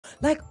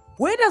Like,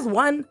 where does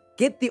one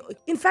get the...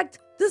 In fact,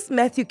 this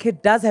Matthew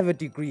kid does have a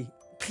degree,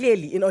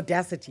 clearly, in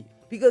Audacity.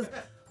 Because,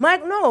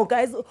 Mike, no,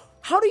 guys,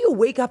 how do you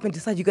wake up and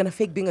decide you're going to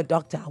fake being a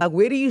doctor? Like,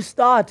 where do you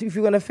start if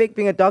you're going to fake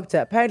being a doctor?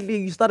 Apparently,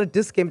 you start a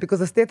disc game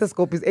because a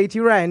stethoscope is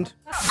 80 rand.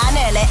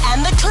 Anele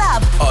and the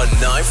club on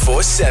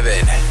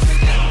 947.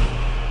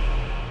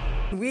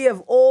 We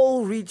have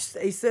all reached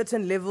a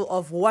certain level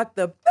of what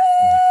the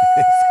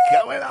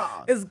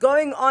is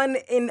going on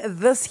in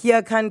this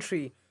here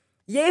country.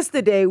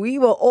 Yesterday, we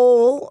were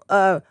all...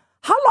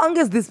 how long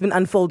has this been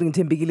unfolding,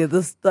 Timbikile,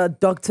 this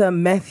Dr.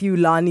 Matthew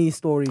Lani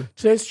story?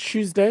 Today's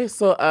Tuesday,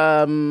 so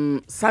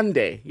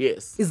Sunday,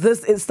 yes.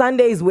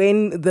 Sunday is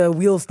when the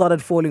wheels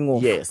started falling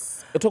off?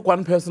 Yes. It took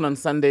one person on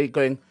Sunday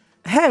going,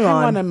 Hang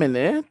on a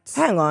minute.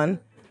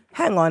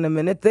 Hang on a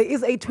minute. There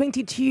is a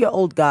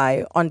 22-year-old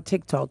guy on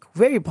TikTok,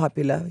 very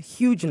popular,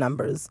 huge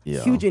numbers,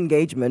 huge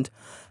engagement.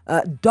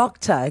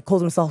 Doctor, he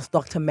calls himself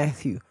Dr.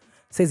 Matthew,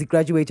 says he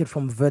graduated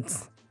from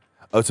Wits.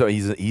 Oh, so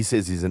he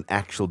says he's an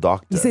actual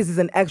doctor. He says he's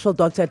an actual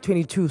doctor at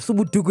 22.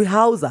 Subu Doogie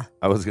Hauser.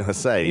 I was going to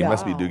say, he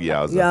must be Doogie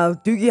Hauser. Yeah,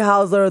 Doogie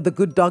Hauser, the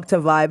good doctor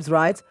vibes,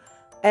 right?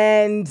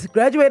 And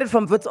graduated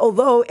from Wits,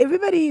 although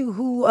everybody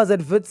who was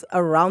at Wits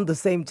around the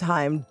same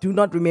time do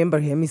not remember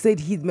him. He said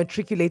he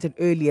matriculated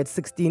early at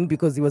 16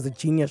 because he was a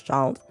genius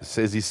child.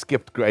 Says he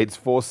skipped grades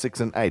 4, 6,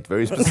 and 8.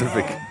 Very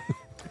specific.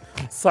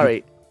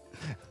 Sorry.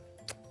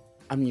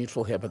 I'm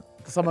neutral here, but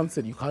someone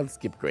said you can't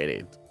skip grade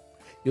 8.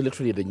 You're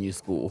literally at a new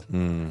school.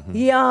 Mm-hmm.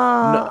 Yeah.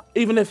 No,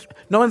 even if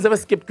no one's ever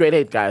skipped grade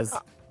 8, guys.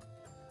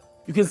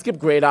 You can skip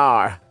grade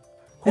R.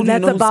 Who do you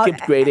know who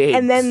skipped grade 8?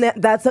 And then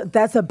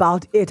that's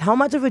about it. How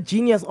much of a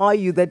genius are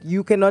you that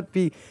you cannot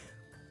be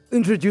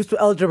introduced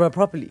to algebra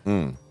properly?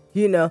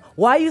 You know,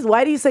 why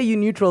do you say you're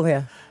neutral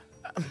here?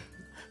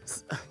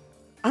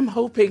 I'm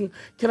hoping,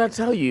 can I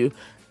tell you,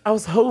 I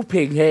was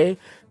hoping, hey,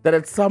 that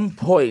at some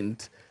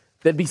point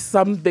there'd be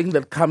something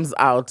that comes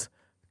out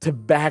to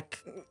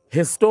back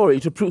his story,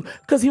 to prove,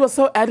 because he was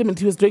so adamant.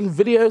 He was doing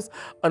videos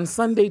on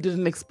Sunday,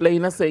 didn't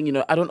explain us, saying,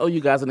 I don't owe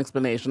you guys an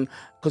explanation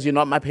because you're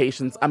not my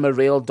patients. I'm a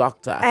real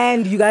doctor.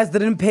 And you guys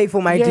didn't pay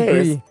for my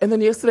degree. And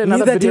then yesterday,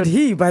 another Neither video. did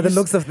he, by the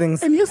looks of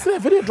things. And yesterday, a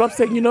video dropped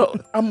saying,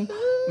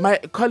 my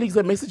colleagues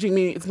are messaging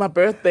me. It's my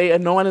birthday,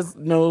 and no one is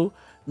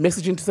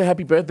messaging to say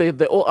happy birthday.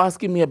 They're all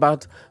asking me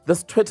about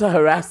this Twitter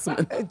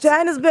harassment.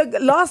 Johannesburg,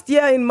 last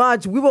year in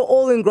March, we were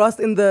all engrossed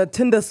in the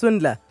Tinder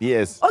swindler.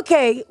 Yes.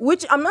 Okay,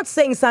 which I'm not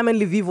saying Simon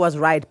Lviv was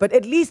right, but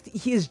at least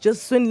he's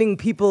just swindling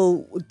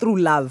people through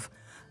love.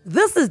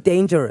 This is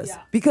dangerous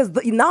because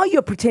now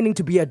you're pretending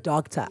to be a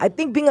doctor. I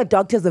think being a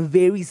doctor is a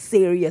very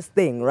serious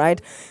thing, right?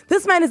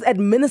 This man is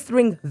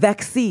administering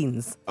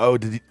vaccines. Oh,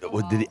 did he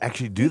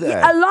actually do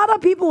that? A lot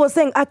of people were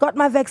saying, I got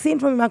my vaccine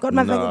from him. I got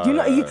my vaccine.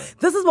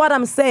 This is what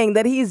I'm saying,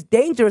 that he is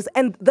dangerous.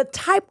 And the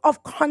type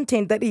of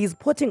content that he's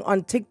putting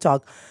on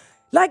TikTok,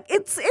 like,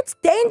 it's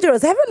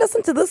dangerous. Have you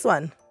listened to this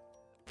one?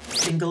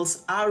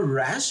 Shingles are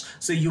rash,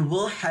 so you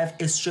will have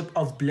a strip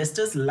of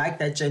blisters like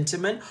that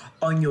gentleman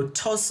on your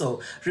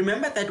torso.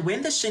 Remember that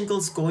when the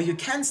shingles go, you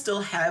can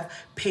still have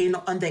pain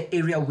on the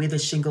area where the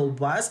shingle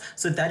was,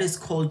 so that is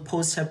called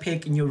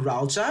post-herpetic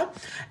neuralgia.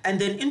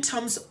 And then in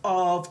terms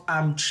of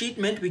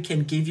treatment, we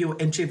can give you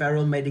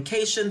antiviral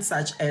medication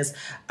such as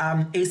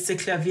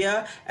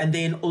acyclovir, and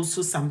then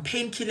also some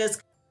painkillers.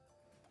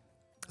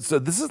 So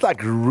this is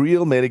like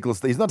real medical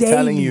stuff. He's not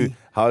telling you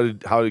how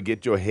to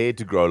get your hair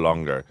to grow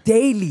longer.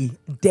 Daily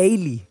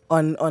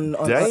on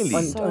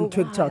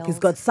TikTok. Wild. He's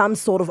got some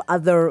sort of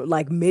other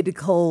like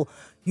medical,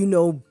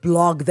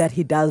 blog that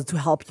he does to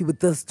help you with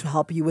this, to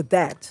help you with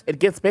that. It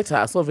gets better.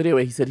 I saw a video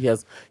where he said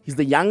he's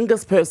the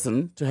youngest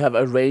person to have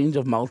a range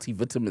of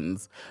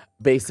multivitamins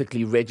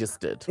basically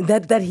registered.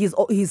 That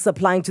he's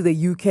supplying to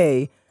the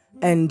UK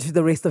and to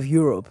the rest of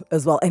Europe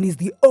as well. And he's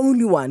the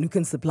only one who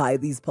can supply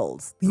these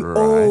pills. The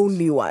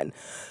only one.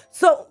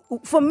 So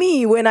for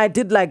me, when I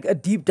did like a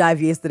deep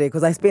dive yesterday,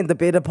 because I spent the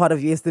better part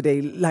of yesterday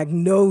like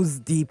nose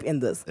deep in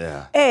this.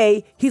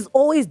 He's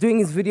always doing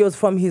his videos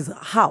from his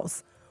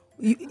house.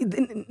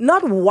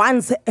 Not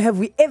once have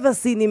we ever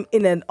seen him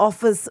in an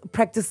office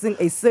practicing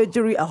a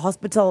surgery, a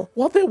hospital.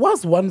 Well, there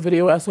was one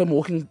video where I saw him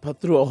walking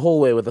through a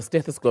hallway with a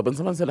stethoscope, and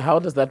someone said, how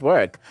does that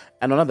work?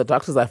 And one of the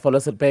doctors I follow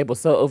said, babe, we're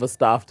so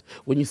overstaffed.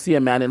 When you see a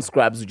man in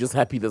scrubs, you're just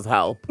happy there's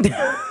help.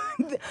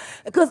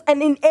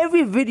 And in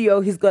every video,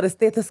 he's got a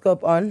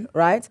stethoscope on,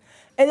 right?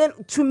 And then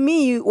to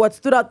me, what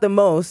stood out the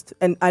most,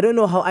 and I don't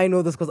know how I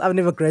know this because I've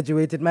never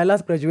graduated. My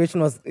last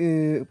graduation was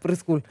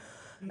preschool.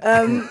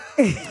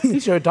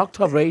 He's your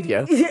doctor of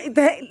radio.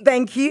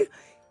 Thank you.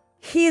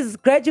 His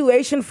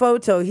graduation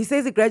photo, he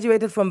says he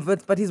graduated from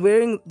Wits, but he's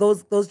wearing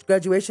those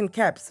graduation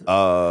caps.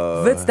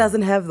 Wits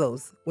doesn't have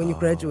those when you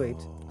graduate.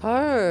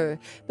 Oh,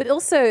 but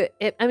also,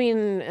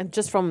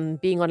 just from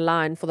being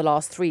online for the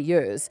last 3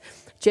 years,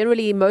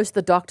 generally most of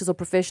the doctors or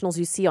professionals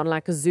you see on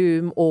like a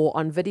Zoom or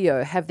on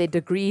video have their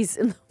degrees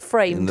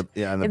framed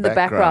in the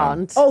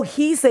background. Oh,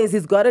 he says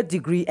he's got a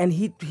degree and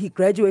he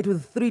graduated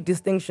with 3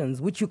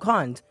 distinctions, which you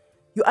can't.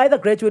 You either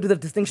graduate with a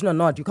distinction or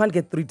not. You can't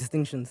get 3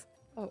 distinctions.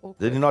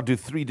 Did he not do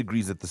 3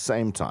 degrees at the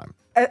same time?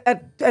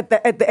 At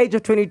the age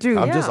of 22.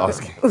 I'm just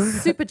asking.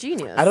 Super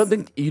genius. I don't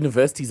think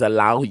universities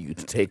allow you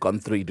to take on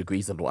 3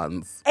 degrees at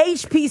once.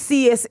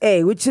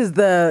 HPCSA, which is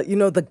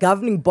the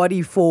governing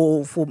body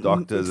for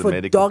Doctors and for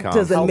medical doctors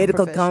council. and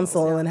medical Health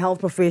council professionals, and health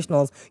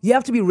professionals. You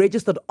have to be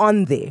registered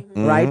on there,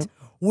 Mm-hmm. right?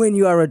 When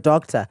you are a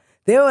doctor.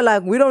 They were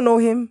like, we don't know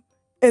him.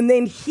 And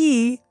then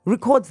he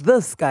records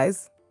this,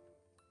 guys.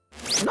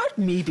 Not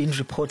me being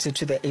reported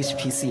to the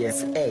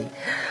HPCSA.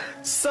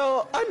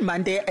 So on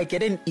Monday, I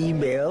get an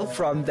email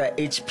from the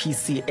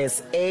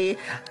HPCSA,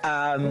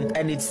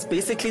 and it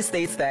basically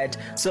states that,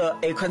 so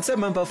a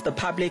concerned member of the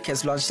public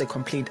has lodged a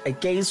complaint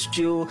against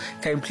you.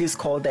 Can you please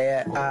call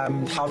the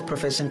Health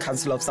Profession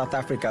Council of South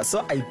Africa?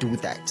 So I do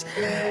that.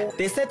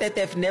 They said that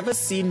they've never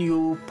seen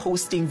you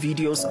posting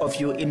videos of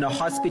you in a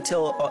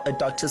hospital or a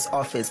doctor's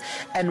office.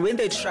 And when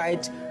they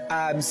tried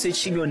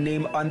searching your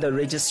name on the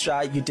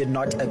registrar, you did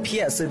not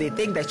appear. So they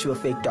think that you're a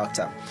fake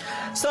doctor.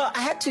 So I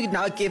had to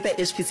now give the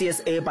HPCSA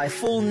my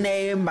full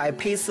name, my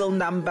PaySale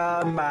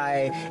number,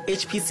 my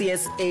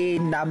HPCSA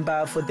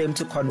number for them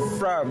to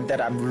confirm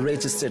that I'm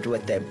registered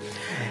with them.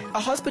 A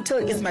hospital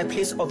is my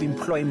place of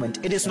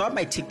employment. It is not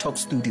my TikTok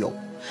studio.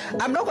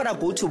 I'm not going to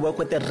go to work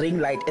with a ring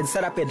light and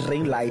set up a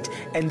ring light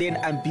and then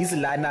I'm busy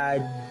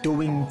Lana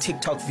doing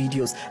TikTok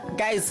videos.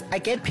 Guys, I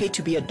get paid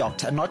to be a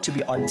doctor, not to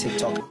be on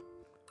TikTok.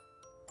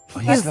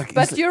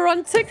 But you're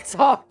on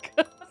TikTok.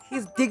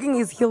 He's digging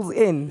his heels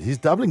in. He's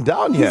doubling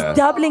down here. He's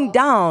doubling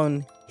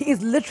down. He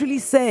is literally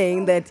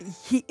saying that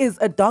he is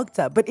a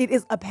doctor, but it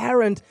is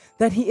apparent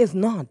that he is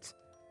not.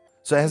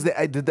 So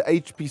did the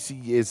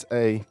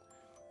HPCSA,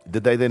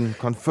 did they then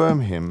confirm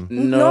him?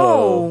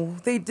 No,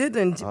 they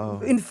didn't.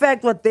 In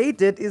fact, what they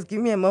did is,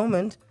 give me a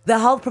moment. The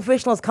Health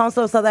Professionals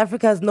Council of South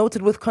Africa has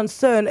noted with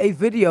concern a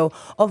video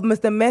of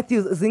Mr.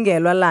 Matthew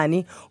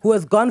Lani, who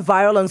has gone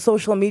viral on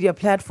social media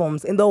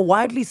platforms. In the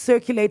widely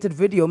circulated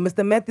video,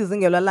 Mr. Matthew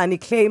Lani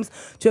claims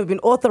to have been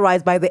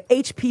authorized by the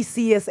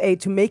HPCSA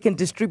to make and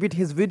distribute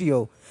his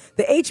video.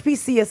 The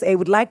HPCSA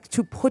would like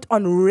to put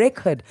on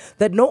record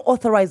that no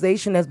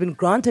authorization has been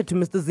granted to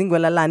Mr.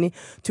 Lani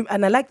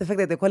and I like the fact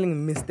that they're calling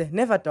him Mr.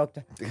 Never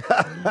Doctor.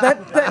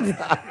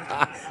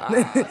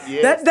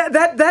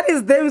 That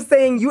is them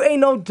saying you ain't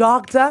no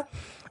doctor,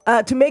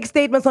 to make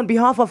statements on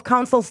behalf of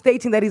council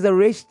stating that he's a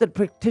registered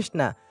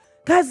practitioner.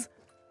 Guys,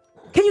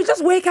 can you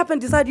just wake up and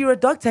decide you're a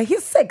doctor?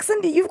 He's sick.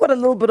 Cindy, you've got a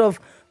little bit of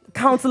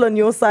counsel on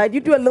your side. You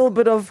do a little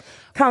bit of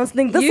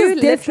counseling. This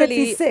is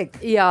definitely sick.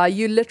 Yeah,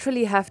 you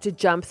literally have to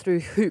jump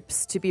through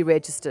hoops to be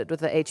registered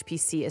with the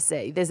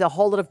HPCSA. There's a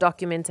whole lot of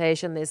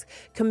documentation. There's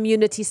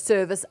community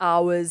service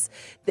hours.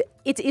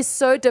 It is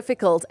so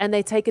difficult, and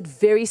they take it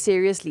very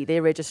seriously,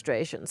 their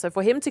registration. So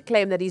for him to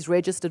claim that he's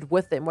registered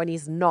with them when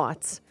he's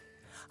not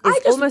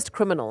is almost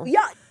criminal.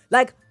 Yeah.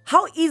 Like,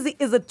 how easy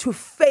is it to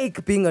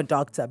fake being a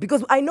doctor?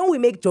 Because I know we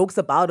make jokes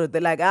about it. They're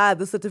like,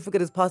 this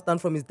certificate is passed down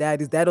from his dad.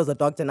 His dad was a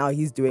doctor, now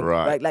he's doing it.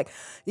 Right? Like,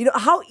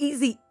 how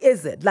easy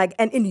is it? Like,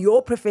 and in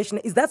your profession,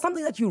 is that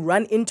something that you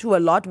run into a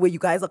lot where you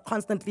guys are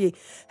constantly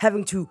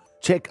having to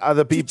check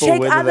other people,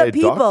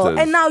 doctors?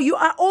 And now you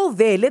are all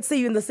there. Let's say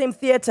you're in the same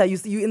theater,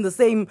 you're in the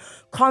same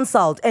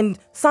consult, and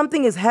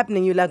something is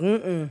happening. You're like,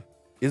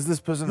 is this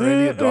person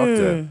really a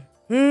doctor?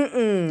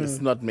 Let's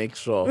not make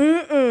sure.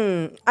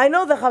 I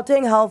know the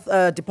Gauteng Health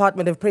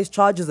Department have pressed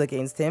charges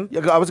against him.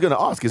 Yeah, I was going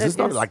to ask, is this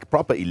not like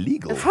proper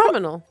illegal? It's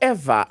criminal.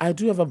 However, I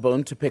do have a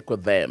bone to pick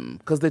with them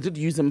because they did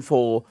use him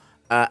for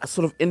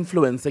sort of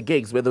influencer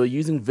gigs where they were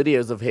using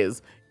videos of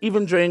his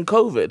even during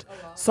COVID.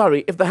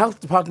 Sorry, if the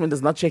health department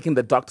is not checking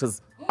that doctors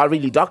are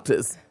really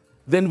doctors,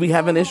 then we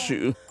have an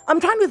issue.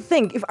 I'm trying to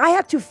think, if I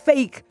had to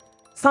fake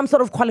some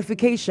sort of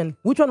qualification,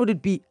 which one would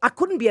it be? I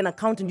couldn't be an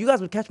accountant. You guys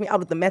would catch me out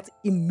with the maths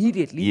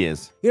immediately.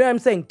 Yes. You know what I'm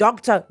saying?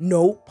 Doctor,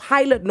 no.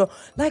 Pilot, no.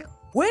 Like,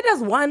 where does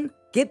one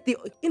get the...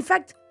 In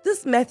fact,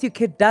 this Matthew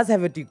kid does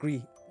have a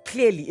degree,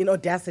 clearly, in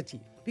Audacity.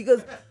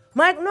 Because,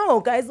 Mike, no,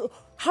 guys,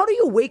 how do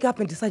you wake up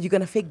and decide you're going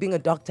to fake being a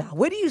doctor?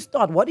 Where do you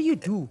start? What do you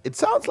do? It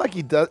sounds like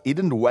he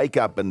didn't wake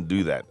up and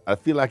do that. I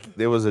feel like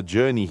there was a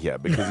journey here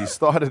because he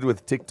started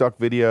with TikTok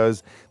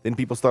videos. Then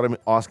people started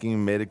asking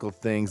him medical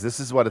things.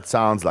 This is what it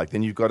sounds like.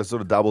 Then you've got to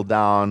sort of double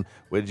down.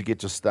 Where did you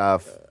get your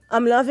stuff?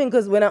 I'm laughing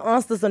because when I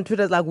asked this on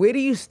Twitter, it's like, where do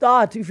you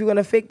start if you're going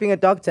to fake being a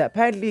doctor?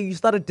 Apparently, you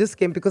start a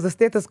discount because the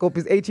stethoscope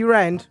is 80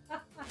 Rand.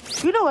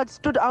 You know what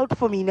stood out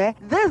for me, ne?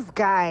 This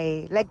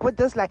guy, like with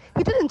this, like,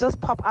 he didn't just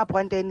pop up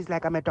one day and he's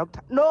like, I'm a doctor.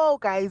 No,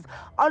 guys.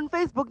 On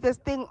Facebook, there's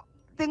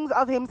things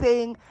of him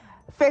saying,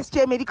 first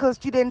year medical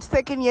student,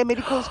 second year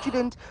medical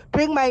student,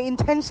 doing my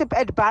internship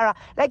at Barra.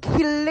 Like,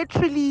 he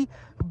literally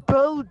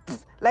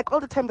builds, like all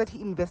the time that he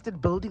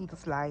invested building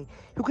this lie,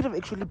 he could have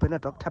actually been a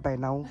doctor by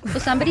now. For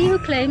somebody who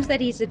claims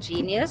that he's a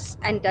genius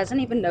and doesn't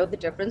even know the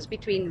difference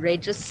between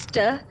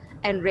register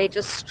and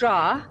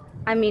registrar,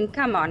 I mean,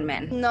 come on,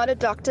 man. Not a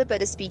doctor,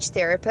 but a speech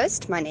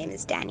therapist. My name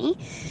is Danny.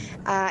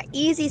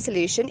 Easy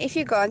solution. If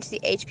you go onto the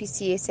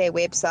HPCSA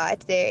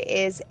website, there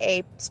is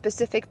a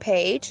specific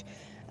page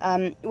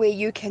where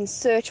you can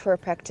search for a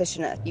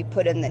practitioner. You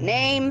put in the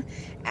name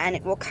and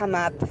it will come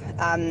up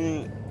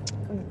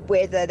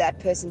whether that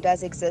person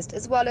does exist,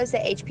 as well as the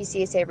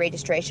HPCSA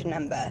registration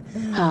number.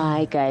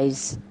 Hi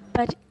guys,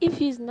 but if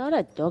he's not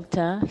a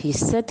doctor, he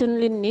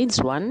certainly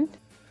needs one.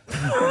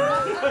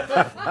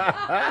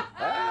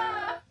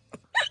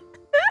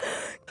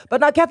 But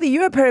now, Kathy,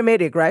 you're a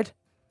paramedic, right?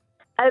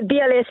 A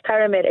BLS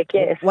paramedic,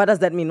 yes. What does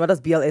that mean? What does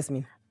BLS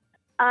mean?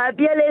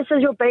 BLS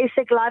is your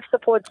basic life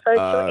support, so it's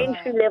your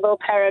entry-level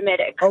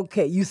paramedic.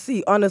 Okay, you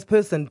see, honest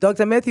person.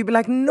 Dr. Matthew be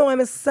like, no, I'm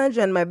a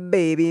surgeon, my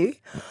baby.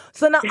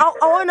 So now I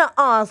want to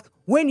ask,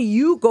 when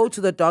you go to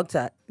the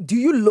doctor, do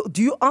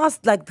you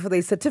ask like for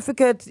their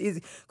certificate?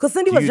 Because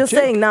Cindy was just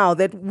saying now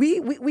that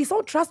we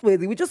so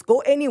trustworthy. We just go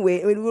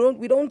anywhere. I mean,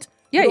 we don't.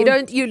 Yeah,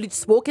 you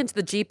just walk into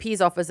the GP's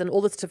office and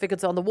all the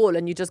certificates are on the wall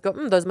and you just go,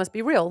 those must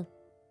be real.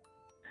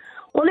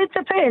 Well, it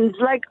depends.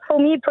 Like for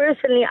me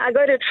personally, I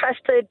go to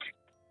trusted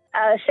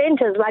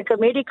centers like a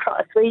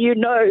Medicross where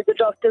the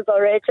doctors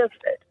are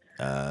registered.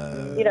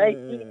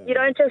 You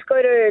don't just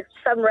go to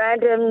some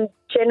random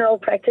general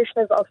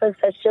practitioner's office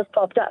that's just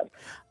popped up.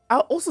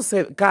 I'll also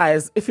say,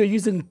 guys, if you're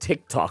using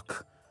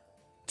TikTok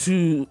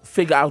to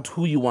figure out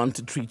who you want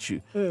to treat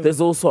you,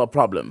 there's also a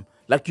problem.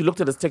 Like you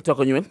looked at his TikTok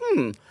and you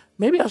went,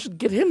 maybe I should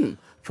get him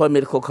for a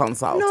medical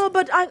consult. No,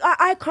 but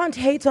I can't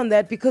hate on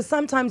that because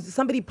sometimes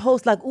somebody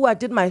posts like, oh, I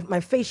did my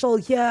facial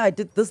here, I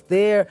did this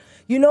there,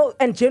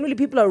 and generally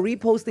people are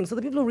reposting. So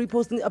the people who are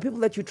reposting are people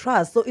that you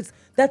trust. So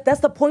that's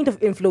the point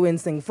of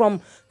influencing,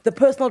 from the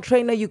personal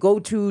trainer you go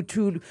to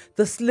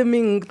the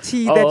slimming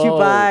tea that you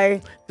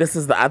buy. This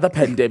is the other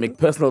pandemic,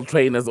 personal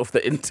trainers of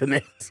the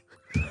internet.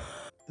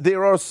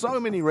 There are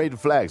so many red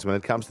flags when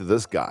it comes to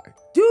this guy.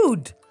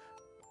 Dude.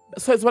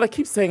 So it's what I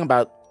keep saying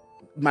about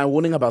my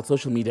warning about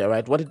social media,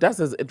 right? What it does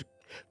is it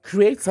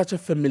creates such a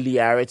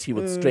familiarity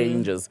with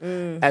strangers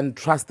and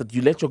trust that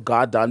you let your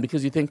guard down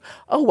because you think,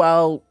 oh,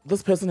 well,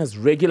 this person has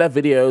regular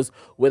videos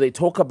where they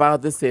talk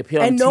about this, they appear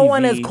on TV. And no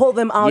one has called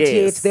them out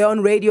yet. They're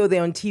on radio,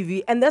 they're on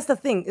TV. And that's the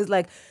thing, is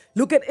like,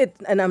 look at it,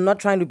 and I'm not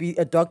trying to be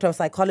a doctor of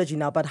psychology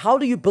now, but how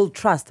do you build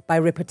trust? By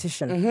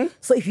repetition.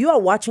 So if you are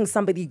watching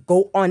somebody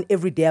go on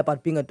every day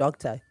about being a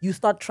doctor, you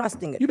start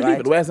trusting it, you believe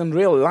it, whereas in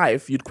real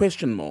life, you'd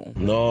question more.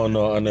 No,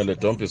 Anele,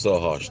 don't be so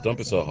harsh. Don't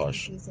be so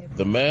harsh.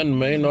 The man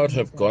may not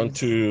have gone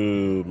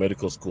to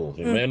medical school.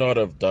 He may not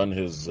have done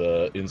his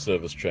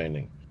in-service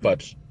training.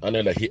 But,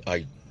 Anele, he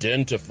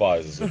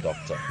identifies as a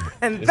doctor.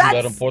 Isn't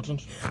that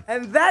important?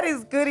 And that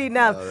is good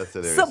enough.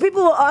 Oh, so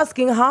people were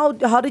asking, how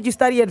did you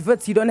study at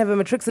Wits? You don't have a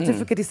matric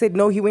certificate. He said,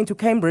 no, he went to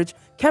Cambridge.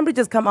 Cambridge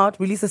has come out,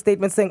 released a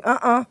statement saying,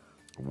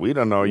 we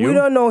don't know you. We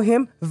don't know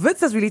him. Wits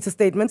has released a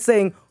statement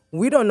saying,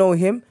 we don't know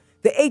him.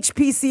 The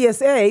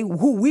HPCSA,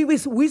 who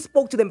we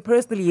spoke to them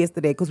personally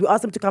yesterday because we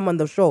asked them to come on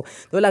the show.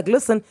 They were like,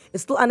 listen,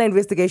 it's still under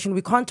investigation.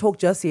 We can't talk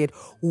just yet.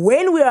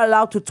 When we're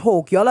allowed to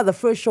talk, y'all are the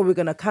first show we're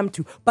going to come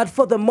to. But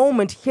for the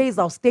moment, here's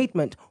our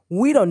statement.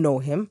 We don't know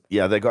him.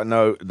 Yeah, they got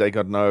no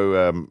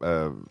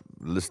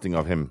listing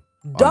of him.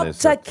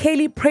 Dr.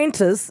 Kelly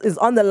Prentice is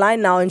on the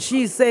line now, and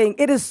she's saying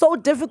it is so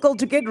difficult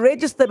to get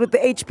registered with the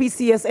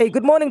HPCSA.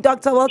 Good morning,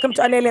 doctor. Welcome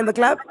to Anele and the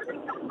Club.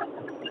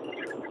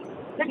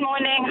 Good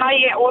morning. How are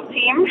you all,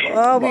 team?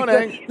 Oh,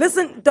 morning.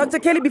 Listen, Dr.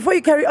 Kelly, before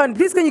you carry on,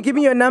 please can you give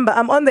me your number?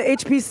 I'm on the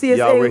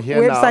HPCSA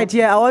website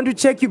here. I want to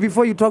check you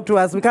before you talk to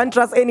us. We can't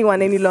trust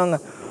anyone any longer.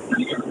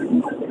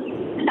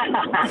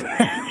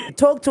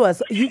 Talk to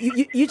us.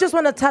 You just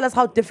want to tell us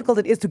how difficult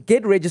it is to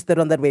get registered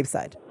on that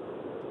website.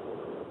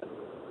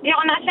 Yeah,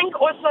 and I think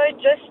also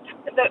just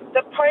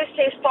the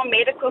process from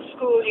medical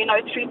school,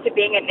 through to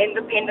being an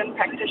independent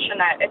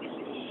practitioner.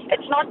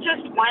 It's not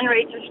just one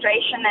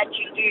registration that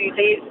you do.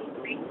 There's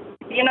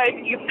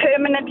you're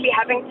permanently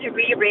having to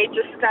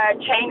re-register,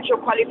 change your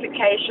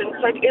qualifications.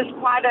 So it is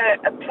quite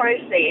a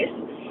process.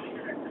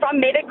 From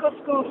medical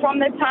school,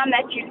 from the time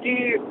that you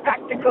do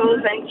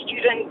practicals and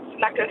students,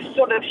 like a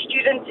sort of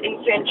student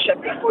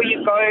internship before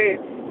you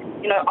go,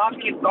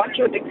 after you've got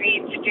your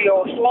degree to do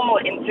your formal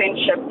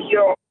internship,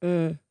 you're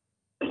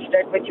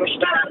registered with your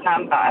student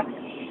number.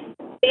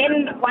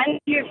 Then once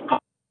you've got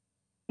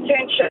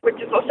internship, which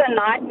is also a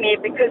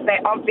nightmare because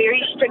they are very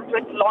strict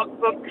with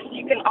logbooks,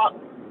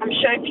 I'm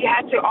sure if you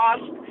had to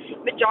ask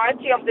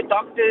majority of the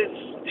doctors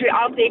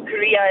throughout their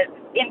career,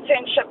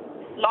 internship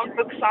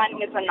logbook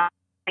signing is a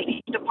nightmare.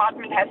 Each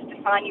department has to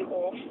sign you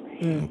off.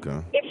 Okay.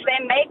 If they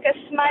make a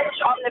smudge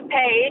on the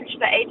page,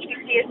 the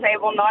HPCSA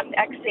will not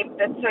accept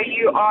it. So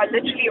you are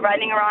literally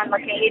running around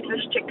like a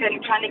headless chicken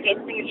trying to get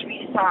things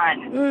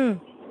re-signed.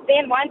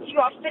 Then once you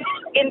are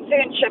finished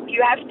internship,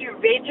 you have to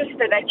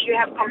register that you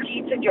have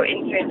completed your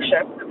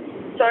internship.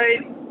 So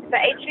the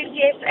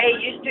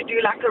HPCSA used to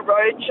do like a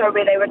road show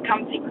where they would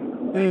come to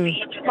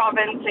each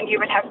province and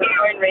you would have to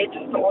go and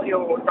register all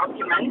your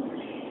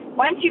documents.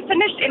 Once you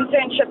finish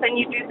internship and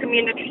you do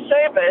community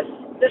service,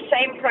 the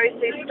same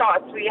process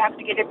starts where you have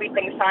to get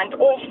everything signed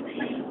off.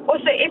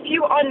 Also, if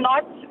you are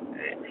not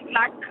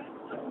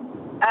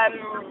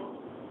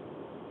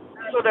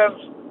sort of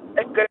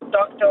a good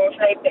doctor, or if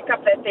they pick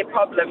up that they're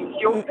problems,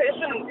 your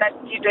person that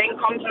you're doing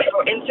comms with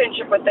or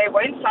internship with, they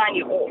won't sign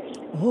you off.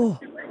 Oh.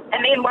 And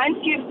then once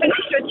you've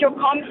finished with your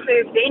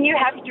ComServe, then you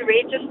have to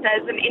register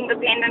as an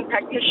independent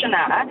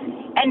practitioner.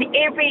 And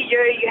every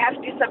year you have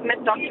to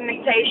submit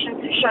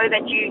documentation to show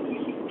that you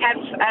have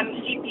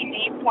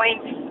CPD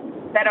points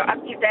that are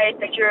up to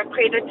date, that you're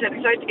accredited.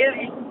 So it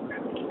is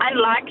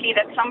unlikely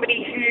that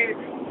somebody who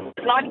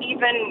is not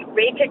even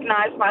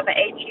recognized by the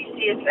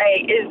HECSA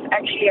is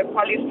actually a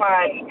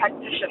qualified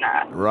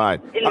practitioner.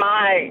 Right. In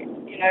my,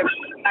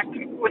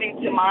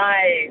 according to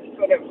my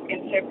sort of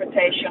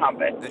interpretation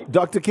of it.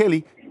 Dr.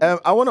 Kelly,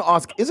 I want to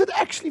ask, is it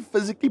actually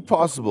physically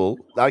possible,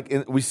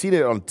 we see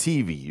that on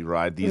TV,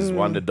 right, these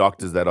wonder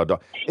doctors that are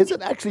is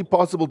it actually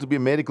possible to be a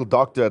medical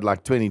doctor at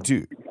like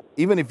 22,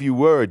 even if you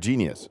were a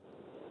genius?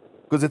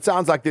 Because it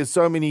sounds like there's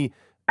so many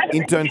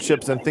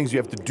internships and things you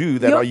have to do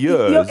that are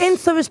years. Your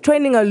in-service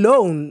training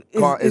alone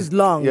is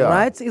long, yeah.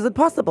 right? Is it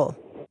possible?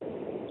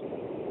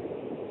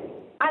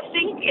 I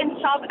think in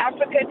South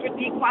Africa it would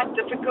be quite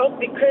difficult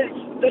because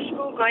the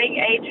school going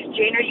age is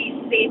generally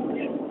set.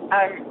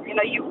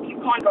 You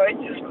can't go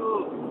to school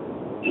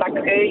like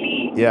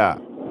early. Yeah.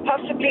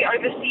 Possibly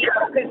overseas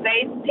because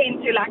they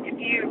tend to, like, if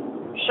you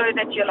show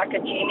that you're like a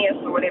genius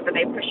or whatever,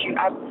 they push you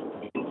up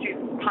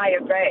into higher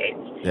grades.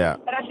 Yeah.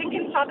 But I think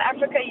in South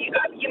Africa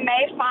you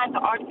may find the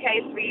odd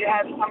case where you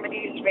have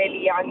somebody who's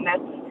really young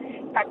that's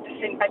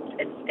practicing, but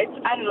it's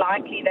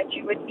unlikely that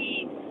you would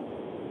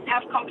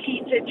have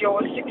completed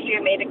your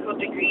 6-year medical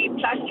degree,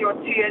 plus your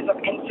 2 years of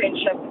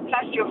internship,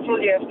 plus your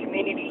full year of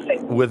community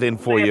service. Within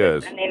 4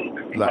 years. And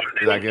then,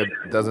 like it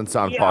doesn't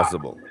sound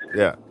possible.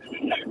 Yeah.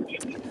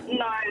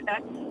 No,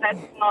 that's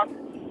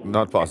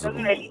not possible.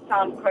 It doesn't really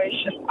sound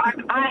kosher.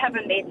 I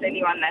haven't met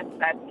anyone that's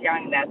that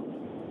young that's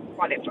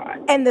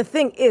qualified. And the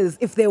thing is,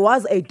 if there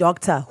was a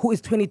doctor who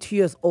is 22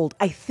 years old,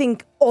 I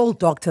think all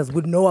doctors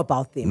would know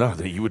about them. No,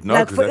 you would know,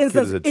 Like, because for that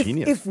instance, kid is a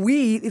genius.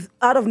 if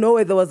out of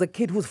nowhere there was a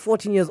kid who's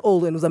 14 years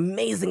old and was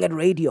amazing at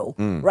radio,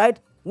 right?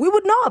 We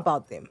would know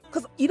about them.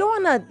 Because you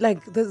don't want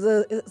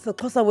to, it's a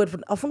closer word for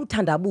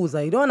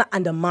tandabuza. You don't want to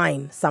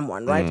undermine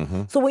someone, right?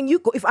 Mhm. So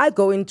if I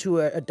go into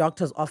a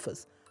doctor's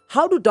office,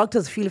 how do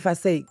doctors feel if I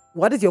say,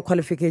 what is your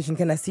qualification?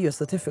 Can I see your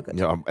certificate?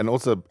 Yeah, and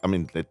also,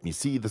 let me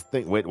see this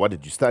thing. Wait, what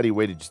did you study?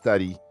 Where did you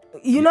study?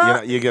 You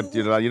know, you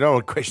don't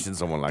want to question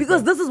someone like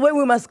because that. this is where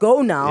we must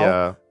go now.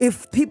 Yeah.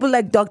 If people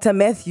like Dr.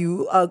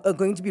 Matthew are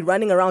going to be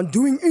running around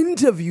doing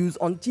interviews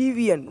on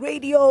TV and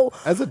radio.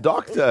 As a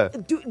doctor.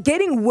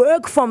 Getting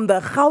work from the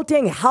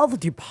Gauteng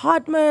Health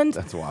Department.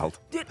 That's wild.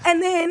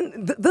 And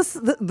then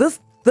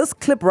this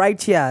clip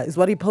right here is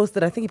what he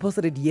posted. I think he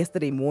posted it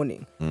yesterday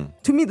morning.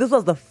 To me, this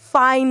was the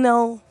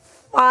final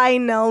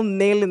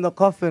nail in the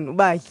coffin.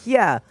 But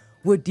here,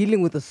 we're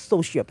dealing with a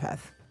sociopath.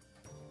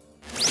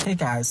 Hey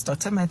guys,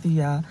 Dr. Matthew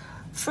here.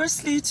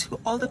 Firstly, to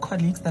all the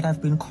colleagues that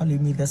have been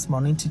calling me this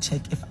morning to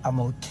check if I'm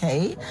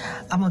okay.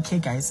 I'm okay,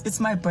 guys. It's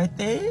my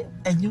birthday,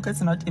 and you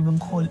guys are not even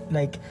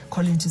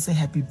calling to say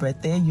happy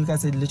birthday. You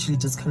guys are literally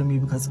just calling me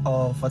because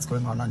of what's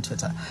going on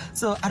Twitter.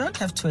 So I don't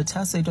have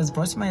Twitter, so it was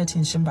brought to my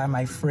attention by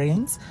my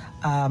friends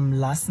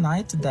last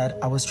night that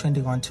I was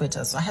trending on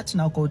Twitter. So I had to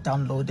now go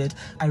download it.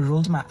 I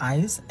rolled my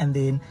eyes, and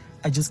then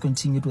I just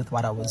continued with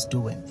what I was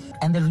doing.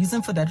 And the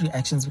reason for that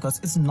reaction is because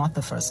it's not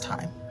the first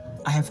time.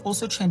 I have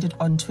also trended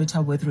on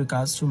Twitter with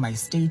regards to my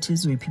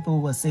status, where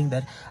people were saying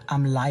that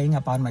I'm lying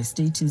about my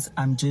status.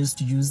 I'm just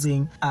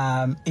using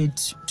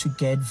it to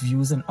get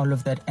views and all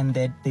of that, and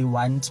that they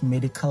want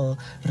medical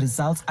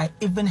results. I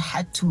even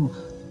had to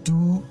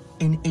do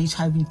an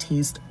HIV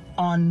test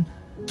on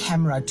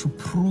camera to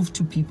prove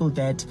to people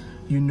that,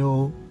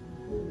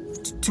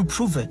 to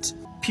prove it.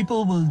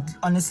 People will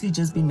honestly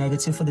just be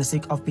negative for the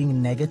sake of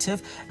being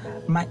negative.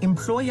 My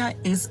employer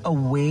is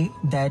aware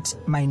that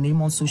my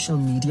name on social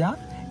media,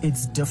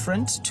 it's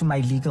different to my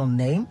legal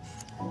name,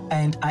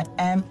 and I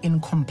am in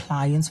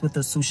compliance with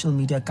the social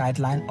media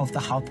guideline of the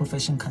Health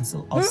Profession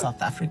Council of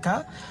South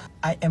Africa.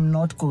 I am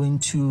not going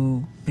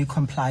to be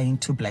complying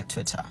to Black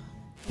Twitter.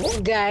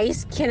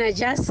 Guys, can I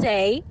just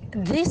say,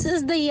 this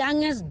is the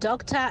youngest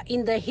doctor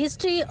in the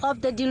history of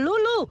the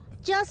Dilulu.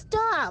 Just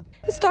stop.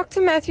 This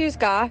Dr. Matthews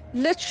guy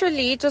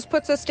literally just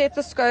puts a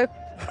stethoscope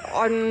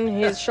on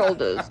his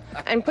shoulders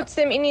and puts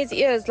them in his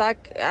ears.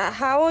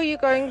 How are you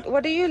going?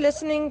 What are you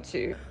listening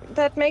to?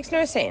 That makes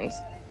no sense.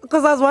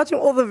 Because I was watching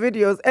all the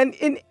videos, and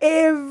in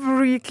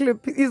every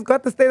clip, he's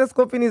got the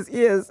stethoscope in his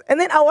ears. And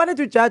then I wanted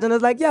to judge, and I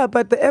was like, yeah,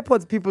 but the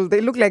AirPods people,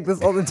 they look like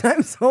this all the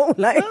time. So,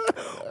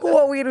 who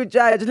are we to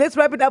judge? Let's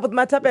wrap it up with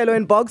Matapelo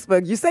in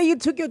Boksburg. You say you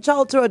took your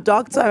child to a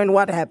doctor, and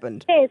what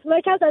happened? Yes,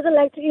 my child doesn't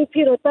like to eat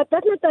peanuts, but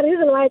that's not the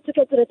reason why I took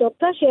her to the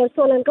doctor. She has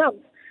swollen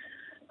gums.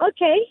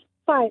 Okay,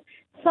 fine.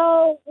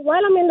 So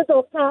while I'm in the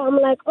doctor, I'm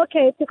like,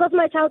 okay, because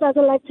my child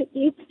doesn't like to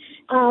eat,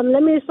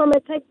 let me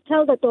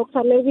tell the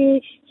doctor,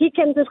 maybe he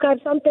can prescribe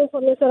something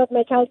for me so that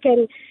my child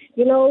can,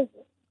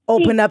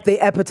 open up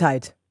their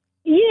appetite.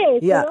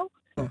 Yes, yeah.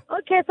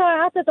 Okay, so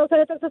I asked the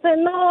doctor said,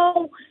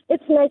 no,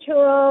 it's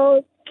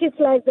natural, kids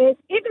like this.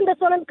 Even the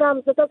swollen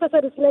gums, the doctor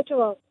said it's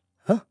natural.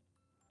 Huh?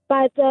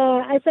 But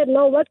I said,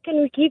 no, what can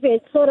we give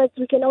it so that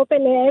we can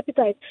open her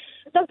appetite?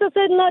 Doctor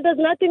said, no, there's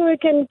nothing we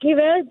can give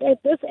her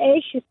at this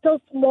age. She's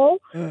still small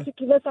to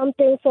give her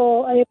something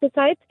for her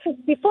appetite.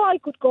 Before I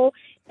could go,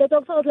 the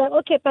doctor was like,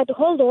 okay, but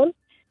hold on.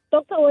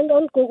 Doctor went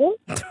on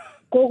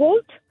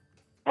Googled,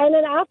 and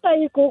then after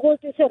he Googled,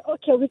 he said,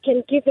 okay, we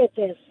can give her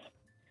this.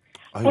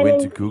 Oh, he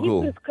went to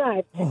Google. He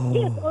prescribed.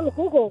 Yes, on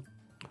Google.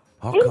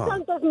 How In come?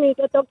 front of me,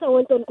 the doctor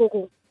went on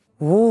Google.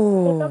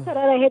 Oh. The doctor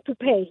that I had to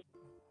pay.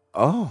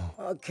 Oh.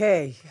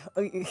 Okay.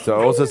 So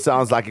it also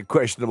sounds like a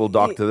questionable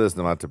doctor, this,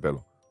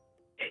 Namatapelo.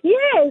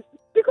 Yes,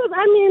 because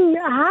I mean,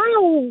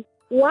 how?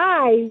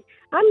 Why?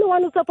 I'm the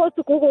one who's supposed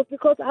to Google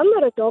because I'm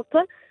not a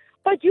doctor.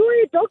 But you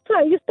are a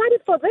doctor. You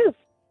studied for this.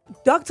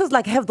 Doctors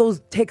like have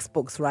those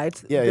textbooks,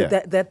 right? Yeah.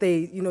 That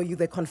they,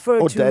 they confer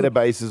Or to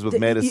databases with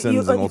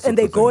medicines and all sorts and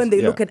they of go things. and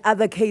they Yeah. look at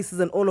other cases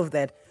and all of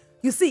that.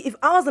 You see, if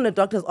I was in a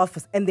doctor's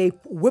office and they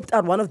whipped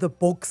out one of the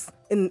books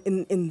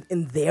in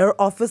their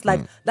office,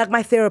 like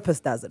my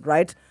therapist does it,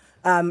 right?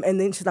 And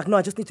then she's like, no,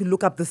 I just need to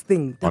look up this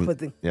thing, type of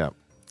thing. Yeah.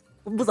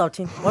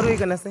 What were you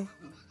gonna say?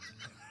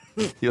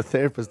 Your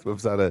therapist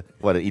whips out an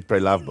Eat, Pray,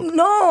 Love book.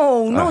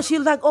 No, she's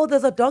like, oh,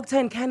 there's a doctor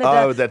in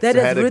Canada that that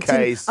had has a written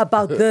case.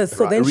 about this.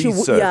 So Right, then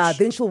research.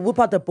 then she'll whip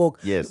out the book.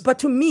 Yes. But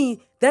to me,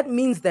 that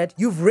means that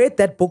you've read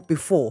that book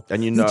before.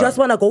 And you know. You just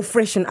want to go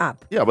freshen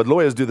up. Yeah, but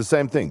lawyers do the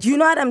same thing. Do you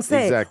know what I'm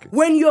saying? Exactly.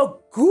 When you're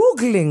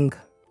Googling,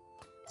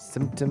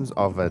 Symptoms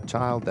of a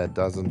child that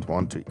doesn't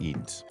want to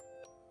eat.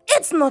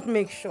 it's not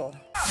make sure.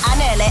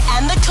 Anele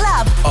and the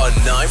club on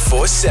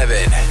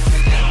 947.